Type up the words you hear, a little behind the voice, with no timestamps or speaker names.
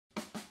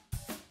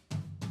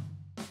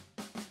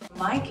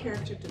My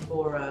character,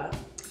 Deborah,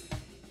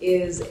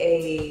 is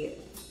a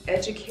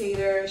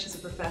educator, she's a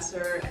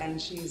professor,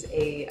 and she's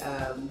a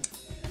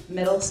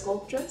metal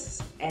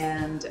sculptress,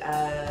 and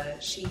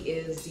she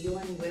is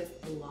dealing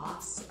with the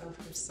loss of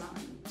her son.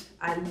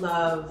 I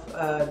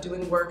love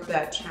doing work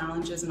that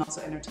challenges and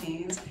also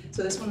entertains.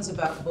 So this one is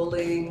about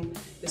bullying,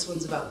 this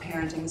one's about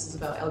parenting, this is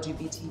about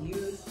LGBT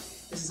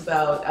youth, this is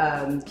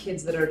about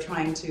kids that are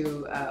trying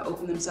to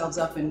open themselves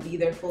up and be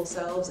their full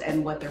selves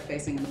and what they're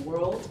facing in the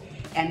world,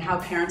 and how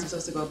parents are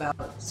supposed to go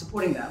about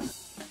supporting them,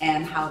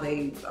 and how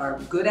they are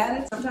good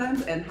at it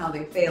sometimes and how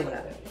they fail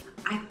at it.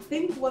 I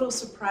think what will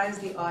surprise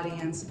the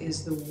audience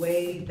is the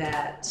way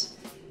that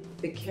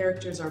the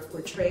characters are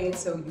portrayed.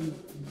 So you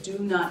do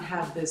not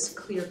have this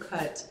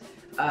clear-cut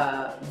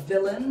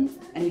villain,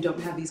 and you don't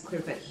have these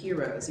clear-cut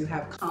heroes. You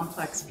have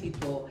complex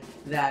people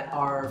that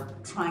are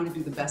trying to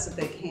do the best that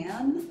they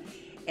can,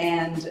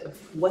 and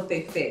what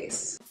they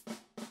face.